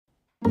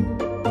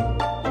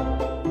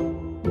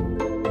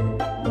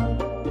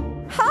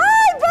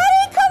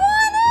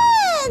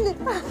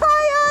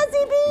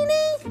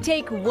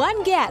Take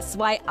one guess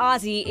why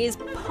Ozzy is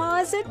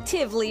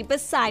positively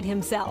beside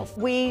himself.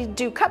 We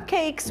do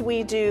cupcakes,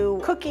 we do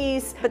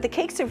cookies, but the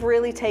cakes have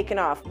really taken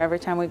off. Every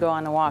time we go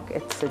on a walk,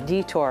 it's a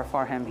detour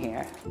for him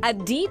here. A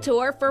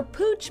detour for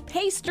pooch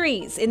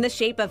pastries in the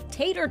shape of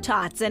tater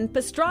tots and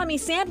pastrami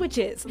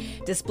sandwiches,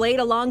 displayed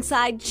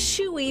alongside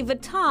chewy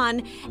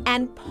Vuitton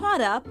and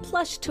Pata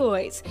plush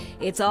toys.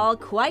 It's all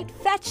quite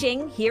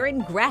fetching here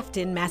in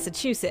Grafton,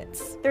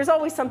 Massachusetts. There's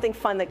always something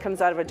fun that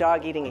comes out of a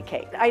dog eating a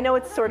cake. I know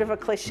it's sort of a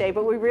cliche,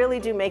 but we really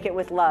do make it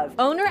with love.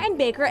 Owner and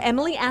baker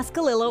Emily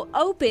Ascalillo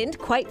opened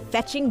quite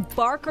fetching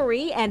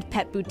barkery and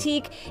pet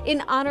boutique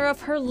in honor of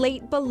her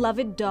late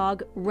beloved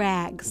dog,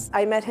 Rags.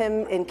 I met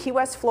him in Key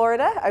West,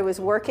 Florida. I was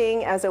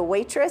working as a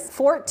waitress.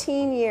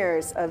 14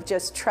 years of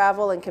just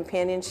travel and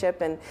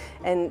companionship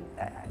and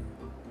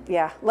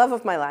yeah, love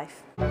of my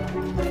life.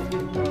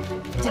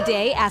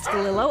 Today,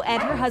 Ascalillo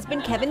and her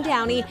husband Kevin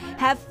Downey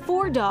have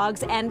 4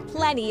 dogs and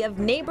plenty of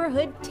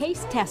neighborhood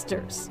taste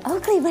testers.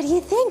 Oakley, what do you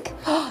think?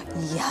 Oh,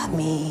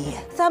 yummy.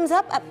 Thumbs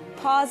up,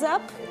 paws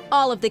up.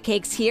 All of the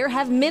cakes here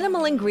have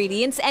minimal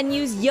ingredients and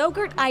use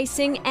yogurt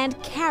icing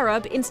and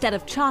carob instead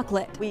of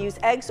chocolate. We use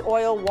eggs,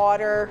 oil,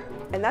 water,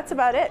 and that's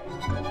about it.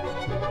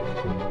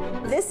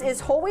 This is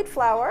whole wheat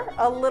flour,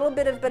 a little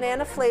bit of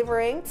banana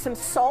flavoring, some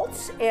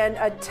salt, and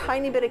a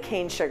tiny bit of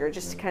cane sugar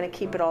just to kind of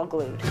keep it all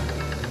glued.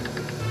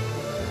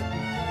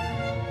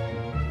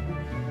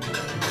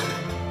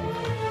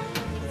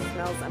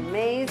 Smells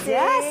amazing.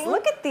 Yes,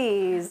 look at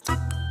these.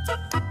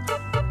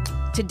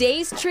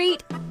 Today's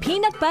treat,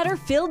 peanut butter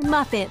filled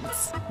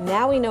muffins.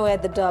 Now we know why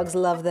the dogs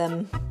love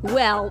them.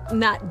 Well,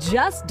 not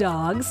just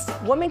dogs.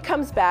 Woman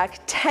comes back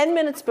 10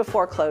 minutes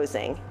before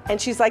closing,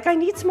 and she's like, I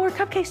need some more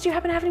cupcakes. Do you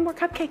happen to have any more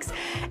cupcakes?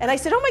 And I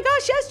said, oh my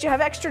gosh, yes. Do you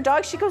have extra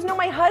dogs? She goes, no,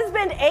 my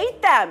husband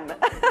ate them.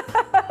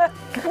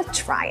 Gotta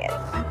try it.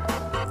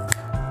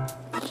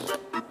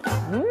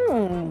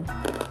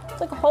 It's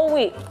like a whole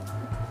wheat.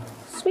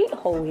 Sweet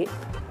whole wheat.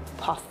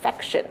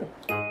 Perfection.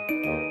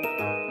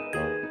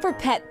 For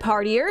pet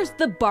partiers,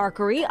 the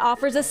Barkery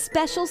offers a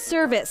special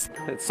service.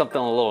 It's something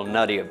a little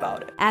nutty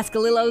about it.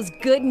 Ascalillo's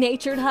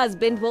good-natured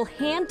husband will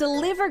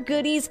hand-deliver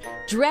goodies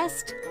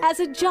dressed as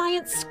a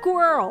giant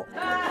squirrel.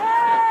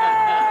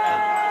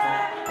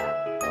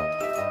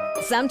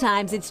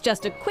 Sometimes it's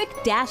just a quick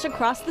dash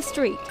across the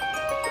street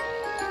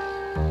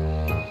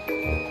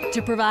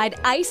to provide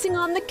icing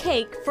on the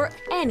cake for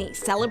any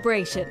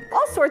celebration.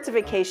 All sorts of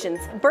occasions.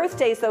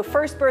 Birthdays, though,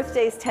 first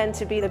birthdays tend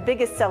to be the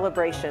biggest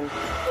celebration.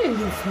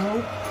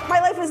 My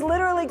life has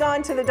literally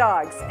gone to the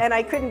dogs, and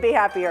I couldn't be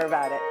happier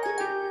about it.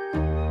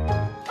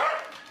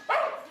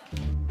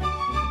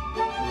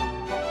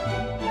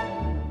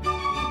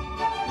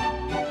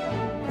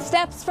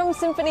 Steps from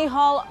Symphony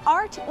Hall,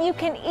 art you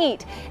can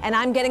eat, and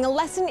I'm getting a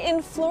lesson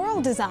in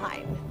floral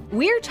design.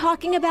 We're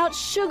talking about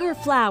sugar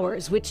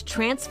flowers, which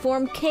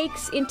transform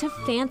cakes into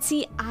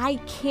fancy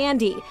eye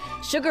candy.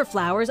 Sugar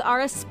flowers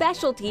are a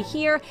specialty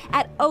here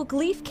at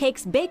Oakleaf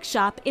Cakes Bake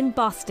Shop in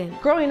Boston.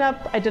 Growing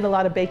up, I did a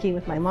lot of baking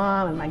with my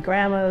mom and my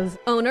grandmas.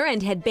 Owner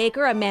and head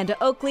baker Amanda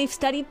Oakleaf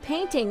studied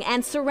painting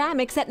and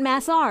ceramics at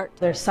Mass Art.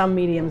 There's some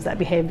mediums that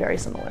behave very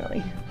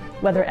similarly,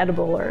 whether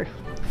edible or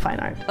fine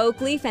art.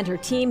 Oakleaf and her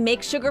team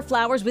make sugar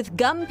flowers with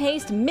gum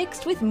paste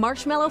mixed with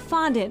marshmallow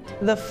fondant.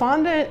 The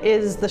fondant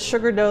is the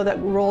sugar dough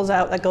that rolls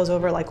out that goes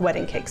over like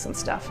wedding cakes and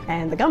stuff.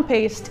 And the gum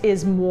paste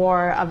is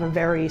more of a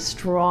very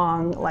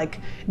strong like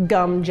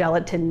gum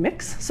gelatin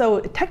mix. So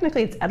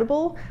technically it's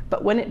edible,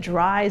 but when it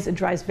dries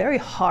very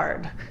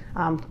hard,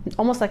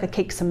 almost like a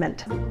cake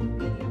cement.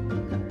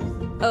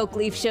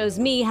 Oakleaf shows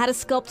me how to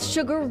sculpt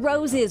sugar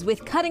roses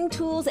with cutting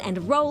tools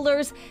and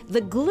rollers.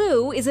 The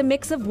glue is a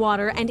mix of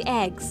water and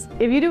eggs.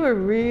 If you do a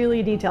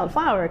really detailed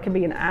flower, it can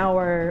be an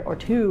hour or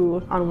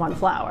 2 on one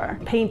flower,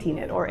 painting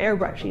it or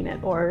airbrushing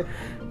it or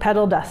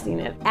petal dusting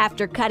it.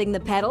 After cutting the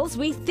petals,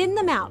 we thin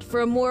them out for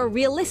a more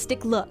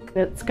realistic look.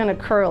 It's going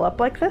to curl up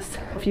like this.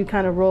 If you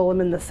kind of roll them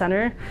in the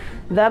center,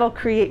 that'll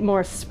create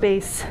more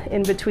space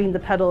in between the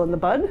petal and the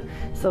bud,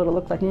 so it'll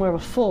look like more of a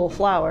full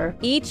flower.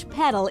 Each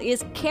petal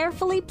is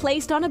carefully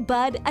placed on a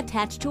bud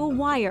attached to a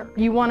wire.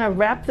 You want to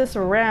wrap this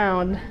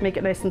around, make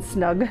it nice and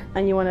snug,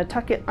 and you want to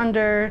tuck it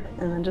under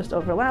and then just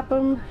overlap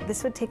them.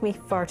 This would take me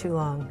far too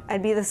long.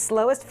 I'd be the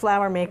slowest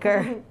flower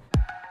maker.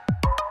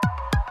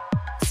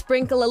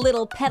 Sprinkle a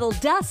little petal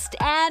dust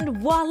and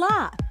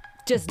voila!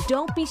 Just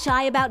don't be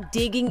shy about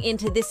digging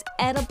into this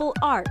edible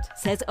art,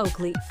 says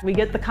Oakleaf. We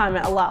get the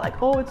comment a lot like,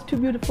 oh, it's too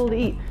beautiful to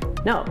eat.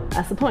 No,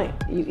 that's the point.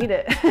 You eat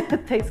it.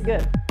 It tastes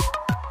good.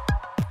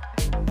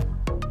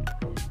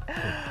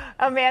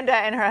 Amanda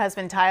and her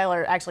husband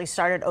Tyler actually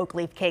started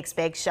Oakleaf Cakes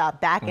Bake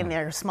Shop back in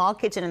their small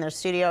kitchen in their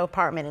studio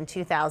apartment in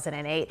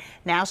 2008.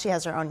 Now she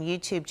has her own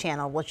YouTube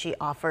channel, which she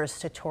offers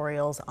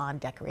tutorials on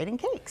decorating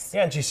cakes.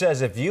 Yeah, and she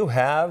says if you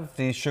have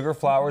these sugar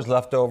flowers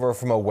left over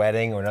from a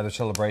wedding or another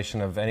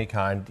celebration of any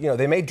kind, you know,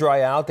 they may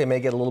dry out, they may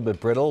get a little bit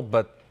brittle,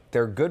 but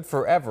they're good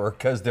forever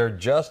because they're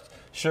just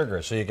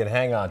sugar, so you can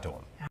hang on to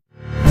them.